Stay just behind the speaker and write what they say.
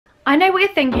I know what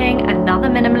you're thinking, another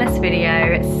minimalist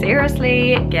video.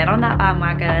 Seriously, get on that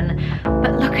bandwagon.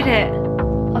 But look at it.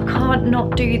 I can't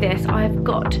not do this. I've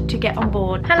got to get on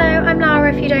board. Hello, I'm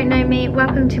Lara if you don't know me.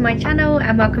 Welcome to my channel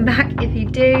and welcome back if you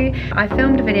do. I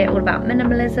filmed a video all about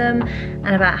minimalism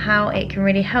and about how it can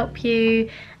really help you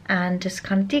and just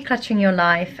kind of decluttering your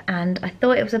life, and I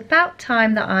thought it was about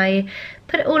time that I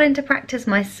put it all into practice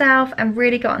myself and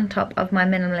really got on top of my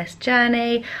minimalist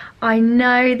journey. I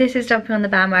know this is jumping on the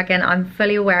bandwagon, I'm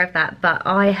fully aware of that, but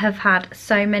I have had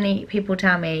so many people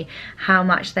tell me how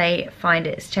much they find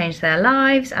it's changed their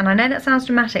lives, and I know that sounds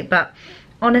dramatic, but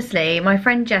honestly, my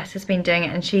friend Jess has been doing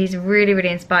it and she's really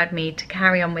inspired me to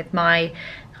carry on with my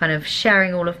kind of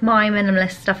sharing all of my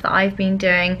minimalist stuff that I've been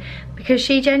doing, because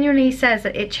she genuinely says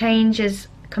that it changes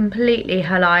completely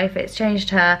her life. It's changed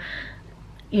her,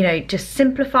 you know, just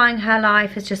simplifying her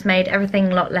life has just made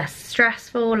everything a lot less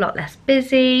stressful, a lot less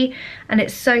busy, and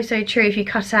it's so true. If you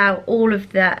cut out all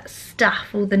of that stuff,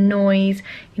 all the noise,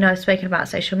 you know, I've spoken about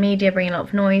social media bringing a lot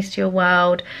of noise to your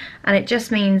world, and it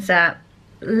just means that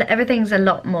everything's a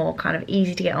lot more kind of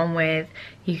easy to get on with.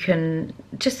 You can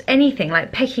just anything,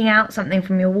 like picking out something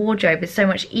from your wardrobe is so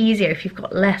much easier if you've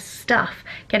got less stuff.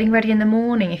 Getting ready in the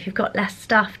morning, if you've got less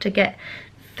stuff to get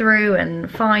through and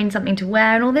find something to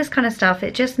wear and all this kind of stuff,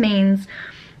 it just means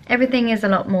everything is a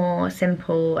lot more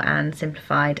simple and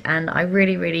simplified, and I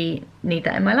really need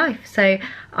that in my life. So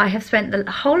I have spent the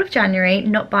whole of January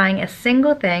not buying a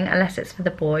single thing unless it's for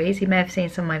the boys. You may have seen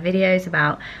some of my videos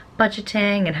about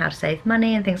budgeting and how to save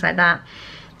money and things like that,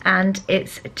 and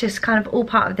it's just kind of all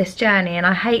part of this journey, and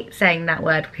I hate saying that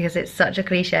word because it's such a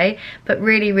cliche, but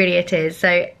really it is.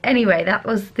 So anyway, that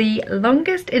was the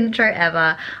longest intro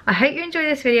ever. I hope you enjoyed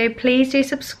this video. Please do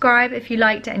subscribe if you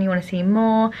liked it and you want to see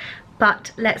more,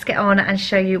 but let's get on and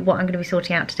show you what I'm going to be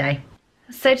sorting out today.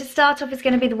 So to start off is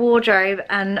going to be the wardrobe,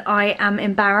 and I am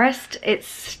embarrassed.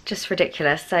 It's just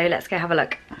ridiculous, so let's go have a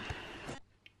look.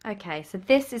 Okay, so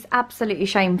this is absolutely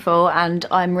shameful and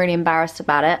I'm really embarrassed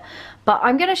about it, but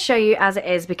I'm going to show you as it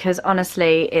is because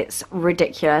honestly it's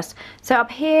ridiculous. So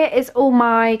up here is all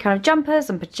my kind of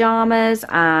jumpers and pyjamas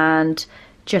and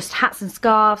just hats and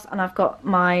scarves, and I've got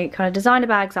my kind of designer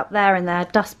bags up there and they're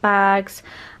dust bags,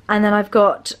 and then I've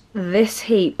got this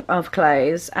heap of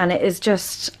clothes, and it is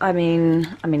just, I mean,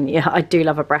 yeah, I do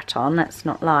love a Breton, let's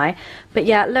not lie. But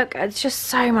yeah, look, it's just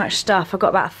so much stuff. I've got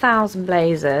about 1,000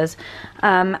 blazers.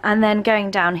 And then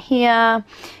going down here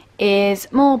is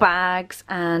more bags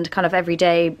and kind of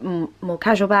everyday, more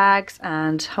casual bags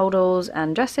and holdalls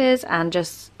and dresses and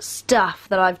just stuff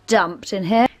that I've dumped in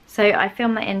here. So I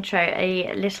filmed that intro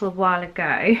a little while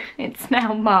ago. It's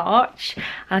now March,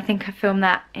 and I think I filmed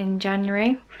that in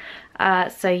January.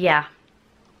 So yeah,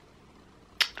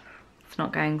 it's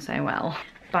not going so well,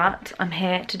 but I'm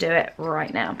here to do it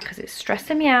right now because it's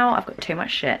stressing me out. I've got too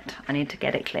much shit. I need to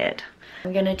get it cleared.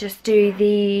 I'm gonna just do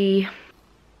the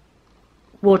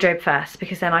wardrobe first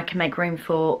because then I can make room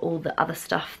for all the other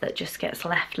stuff that just gets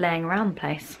left laying around the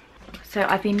place. So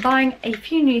I've been buying a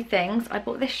few new things. I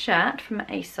bought this shirt from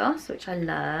ASOS, which I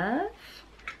love.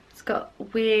 It's got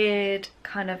weird,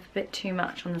 kind of a bit too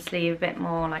much on the sleeve, a bit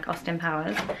more like Austin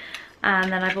Powers.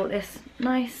 And then I bought this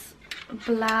nice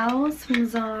blouse from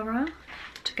Zara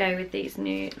to go with these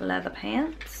new leather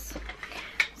pants.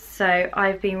 So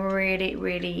I've been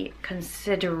really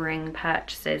considering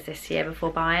purchases this year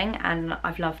before buying, and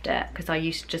I've loved it because I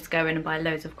used to just go in and buy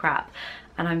loads of crap,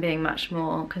 and I'm being much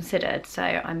more considered, so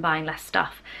I'm buying less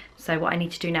stuff. So what I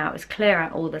need to do now is clear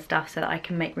out all the stuff so that I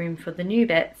can make room for the new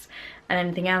bits and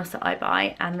anything else that I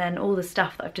buy, and then all the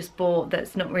stuff that I've just bought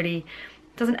that's not really,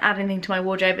 doesn't add anything to my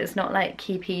wardrobe, it's not like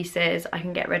key pieces, I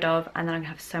can get rid of, and then I'm gonna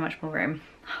have so much more room.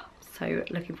 So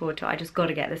looking forward to it. I just got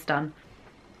to get this done.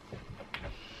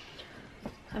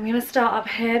 I'm gonna start up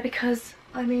here because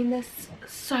I mean there's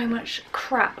so much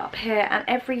crap up here, and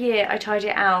every year I tidy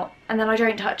it out and then I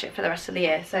don't touch it for the rest of the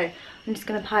year, so I'm just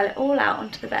gonna pile it all out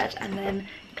onto the bed and then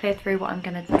clear through what I'm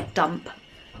gonna dump,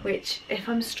 which if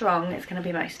I'm strong it's gonna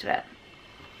be most of it.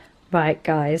 Right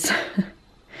guys,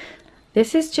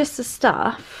 this is just the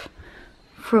stuff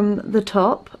from the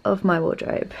top of my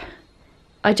wardrobe.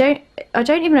 I don't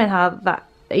even know how that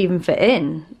even fit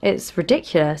in. It's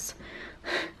ridiculous.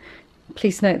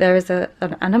 Please note there is an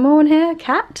animal in here, a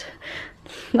cat.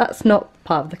 That's not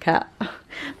part of the cat.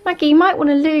 Maggie, you might want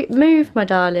to move, my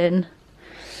darling.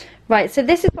 Right, so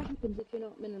this is what happens if you're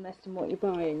not minimalist in what you're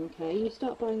buying, okay? You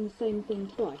start buying the same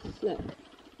thing twice. Look,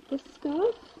 this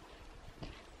scarf,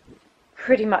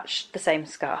 pretty much the same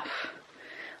scarf.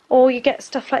 Or you get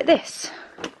stuff like this.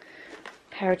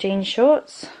 Pair of jean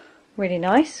shorts, really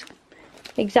nice.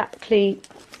 exactly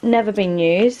never been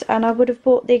used, and I would have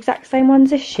bought the exact same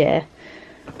ones this year,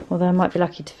 although I might be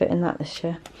lucky to fit in that this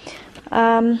year.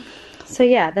 So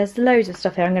yeah, there's loads of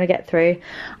stuff here I'm going to get through.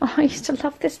 Oh, I used to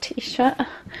love this t-shirt.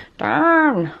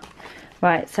 Darn.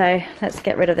 Right, so let's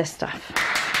get rid of this stuff.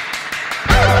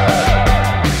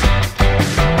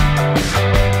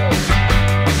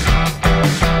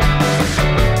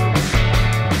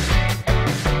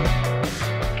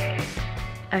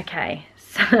 Okay,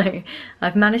 so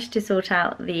I've managed to sort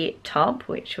out the top,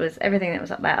 which was everything that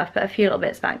was up there. I've put a few little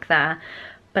bits back there,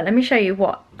 but let me show you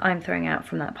what I'm throwing out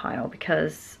from that pile,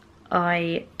 because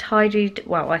I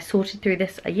sorted through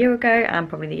this a year ago and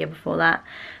probably the year before that,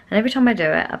 and every time I do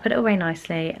it I put it away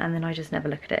nicely and then I just never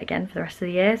look at it again for the rest of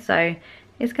the year, so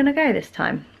it's gonna go this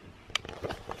time.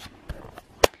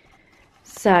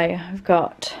 So I've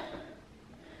got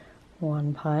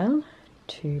 1 pile,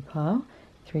 2 pile,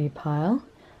 3 pile,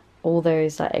 all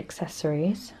those like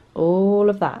accessories, all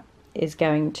of that is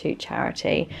going to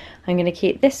charity. I'm going to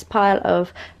keep this pile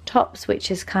of tops,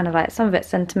 which is kind of like, some of it's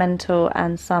sentimental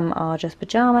and some are just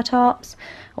pajama tops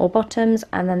or bottoms,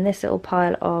 and then this little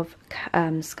pile of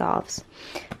scarves.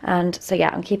 And so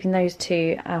yeah, I'm keeping those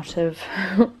two out of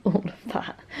all of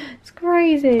that. It's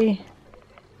crazy.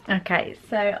 Okay,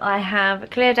 so I have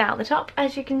cleared out the top,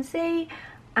 as you can see,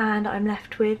 and I'm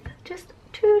left with just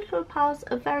 2 little piles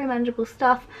of very manageable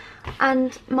stuff,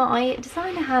 and my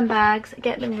designer handbags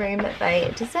get the room that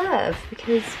they deserve,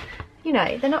 because, you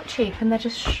know, they're not cheap and they're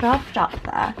just shoved up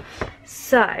there.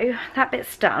 So that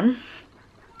bit's done.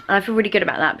 I feel really good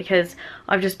about that because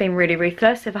I've just been really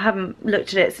ruthless. If I haven't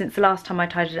looked at it since the last time I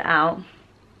tidied it out,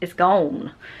 it's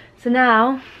gone. So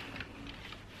now,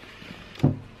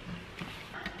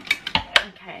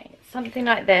 okay, something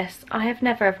like this. I have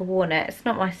never ever worn it. It's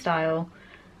not my style.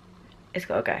 It's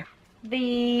gotta go.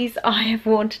 These I have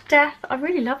worn to death. I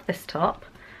really love this top,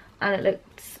 and it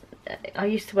looks, I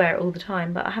used to wear it all the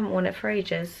time, but I haven't worn it for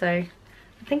ages, so I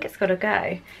think it's gotta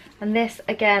go. And this,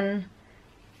 again,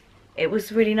 it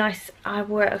was really nice. I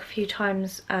wore it a few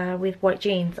times with white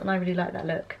jeans, and I really like that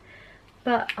look.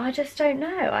 But I just don't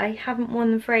know. I haven't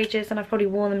worn them for ages, and I've probably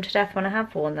worn them to death when I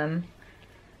have worn them.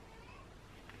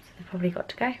 So they've probably got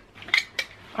to go.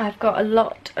 I've got a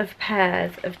lot of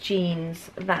pairs of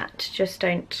jeans that just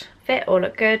don't fit or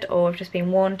look good, or have just been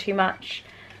worn too much,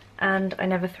 and I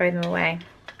never throw them away.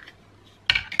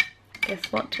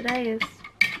 Guess what today is?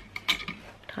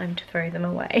 Time to throw them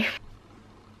away.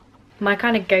 My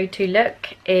kind of go-to look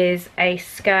is a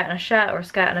skirt and a shirt, or a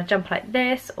skirt and a jumper like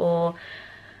this, or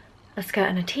a skirt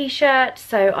and a t-shirt.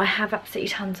 So I have absolutely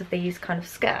tons of these kind of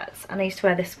skirts, and I used to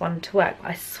wear this one to work.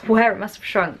 I swear it must have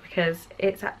shrunk because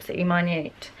it's absolutely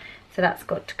minute, so that's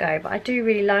got to go. But I do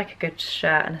really like a good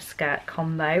shirt and a skirt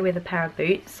combo with a pair of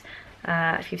boots.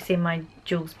 If you've seen my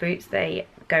Jules boots, they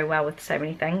go well with so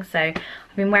many things, so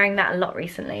I've been wearing that a lot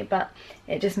recently, but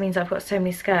it just means I've got so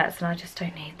many skirts and I just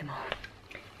don't need them all.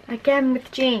 Again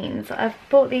with jeans, I've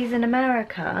bought these in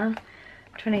America,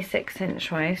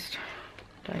 26-inch waist.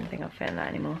 Don't think I'll fit in that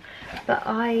anymore, but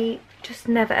I just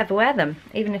never ever wear them,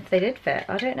 even if they did fit.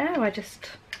 I don't know, I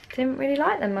just didn't really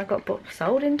like them. I got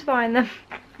sold into buying them.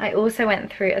 I also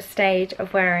went through a stage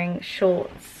of wearing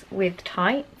shorts with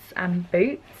tights and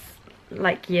boots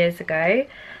like years ago,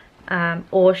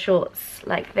 or shorts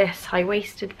like this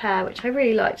high-waisted pair, which I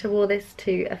really liked. I wore this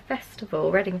to a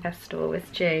festival, Reading Festival with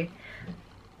Stu.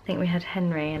 I think we had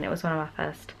Henry, and it was one of our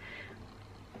first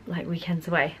like weekends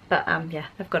away, but yeah,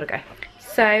 they've got to go.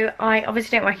 So I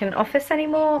obviously don't work in an office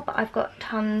anymore, but I've got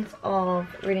tons of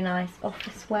really nice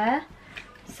office wear.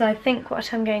 So I think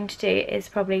what I'm going to do is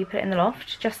probably put it in the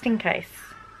loft, just in case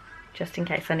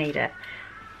I need it.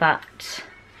 But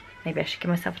maybe I should give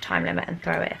myself a time limit and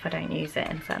throw it if I don't use it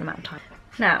in a certain amount of time.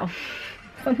 Now,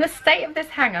 from the state of this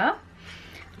hanger,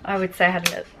 I would say I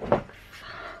had a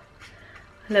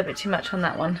little bit too much on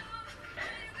that one.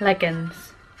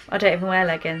 Leggings. I don't even wear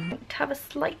leggings. I have a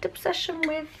slight obsession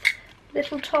with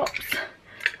little tops.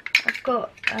 I've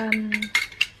got, I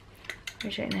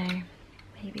don't know,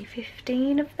 maybe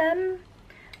 15 of them.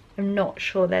 I'm not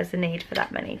sure there's a need for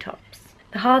that many tops.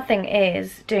 The hard thing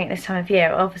is doing it this time of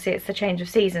year. Obviously it's the change of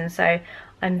season, so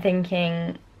I'm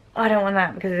thinking I don't want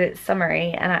that because it's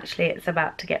summery, and actually it's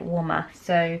about to get warmer.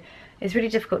 So it's really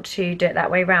difficult to do it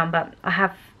that way around, but I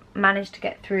have managed to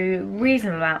get through a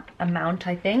reasonable amount,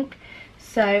 I think.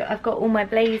 So I've got all my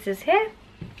blazers here,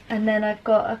 and then I've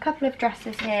got a couple of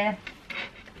dresses here,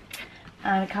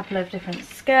 and a couple of different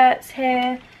skirts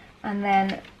here, and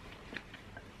then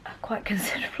a quite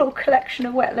considerable collection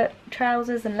of wet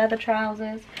trousers and leather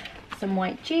trousers, some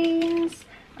white jeans,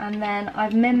 and then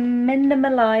I've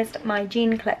minimalised my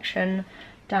jean collection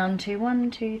down to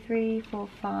 1, 2, 3, 4,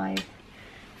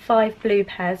 5 blue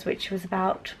pairs, which was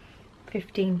about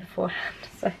 15 beforehand,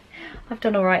 so I've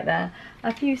done all right there.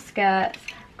 A few skirts,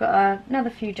 got another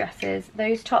few dresses.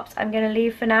 Those tops I'm going to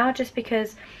leave for now just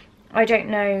because I don't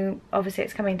know, obviously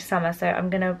it's coming to summer, so I'm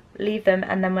going to leave them,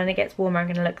 and then when it gets warmer I'm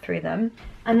going to look through them.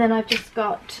 And then I've just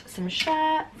got some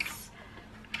shirts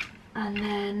and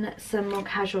then some more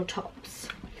casual tops.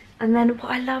 And then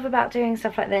what I love about doing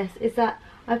stuff like this is that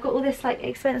I've got all this like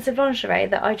expensive lingerie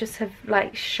that I just have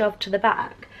like shoved to the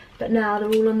back, but now they're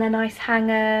all on their nice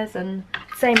hangers, and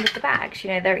same with the bags,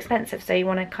 you know, they're expensive, so you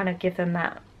want to kind of give them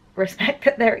that respect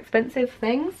that they're expensive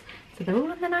things. So they're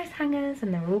all on their nice hangers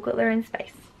and they've all got their own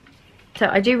space. So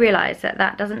I do realise that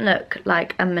that doesn't look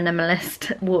like a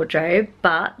minimalist wardrobe,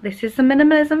 but this is the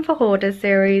Minimalism for Hoarders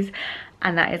series,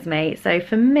 and that is me. So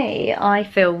for me, I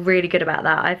feel really good about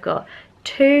that. I've got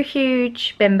 2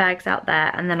 huge bin bags out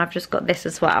there, and then I've just got this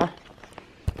as well.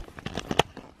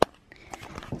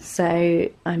 So,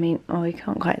 I mean, oh, you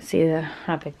can't quite see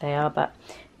how big they are, but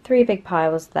 3 big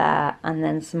piles there, and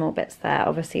then some more bits there.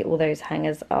 Obviously, all those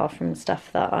hangers are from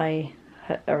stuff that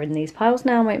are in these piles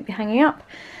now, won't be hanging up.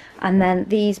 And then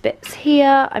these bits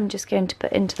here, I'm just going to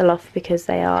put into the loft because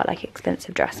they are like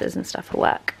expensive dresses and stuff for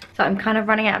work. So I'm kind of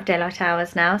running out of daylight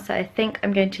hours now, so I think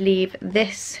I'm going to leave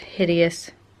this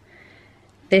hideous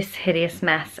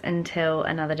mess until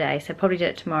another day. So probably do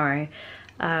it tomorrow.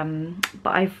 But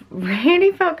I've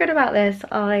really felt good about this.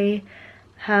 I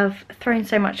have thrown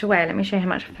so much away. Let me show you how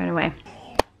much I've thrown away.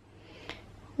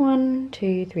 1,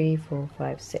 2, 3, 4,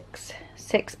 5, 6.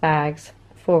 6 bags,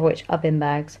 4 of which are bin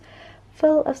bags,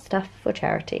 full of stuff for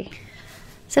charity.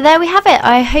 So there we have it.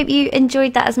 I hope you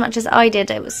enjoyed that as much as I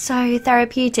did. It was so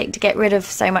therapeutic to get rid of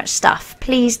so much stuff.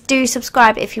 Please do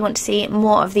subscribe if you want to see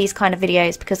more of these kind of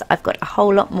videos, because I've got a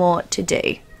whole lot more to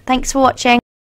do. Thanks for watching.